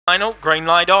Final, green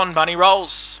light on, Bunny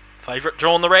rolls. Favourite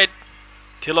drawn the red.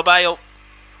 Tillabale.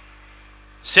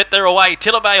 Set there away.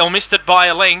 Tillabale missed it by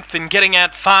a length and getting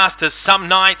out fast as Some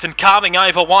Nights and carving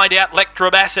over wide out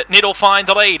Lectra Bassett. Nidd'll find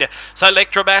the lead. So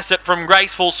Lectra Bassett from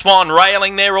Graceful Swan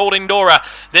railing there Aldindora.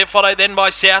 They're followed then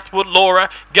by Southwood Laura.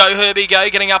 Go Herbie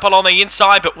Go getting up along the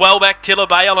inside but well back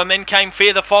Tillabale and then came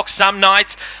Fear the Fox. Some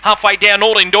Nights halfway down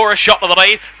Aldindora shot to the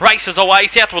lead. Races away.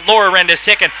 Southwood Laura ran to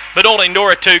second but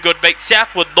Aldindora too good beat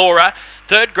Southwood Laura.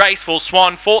 Third Graceful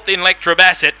Swan. Fourth in Lectra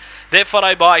Bassett. They're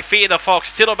followed by Fear the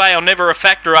Fox. Tillabale never a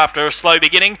factor after a slow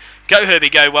beginning. Go Herbie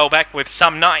Go well back with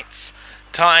Some Nights.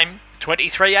 Time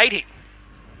 23.80.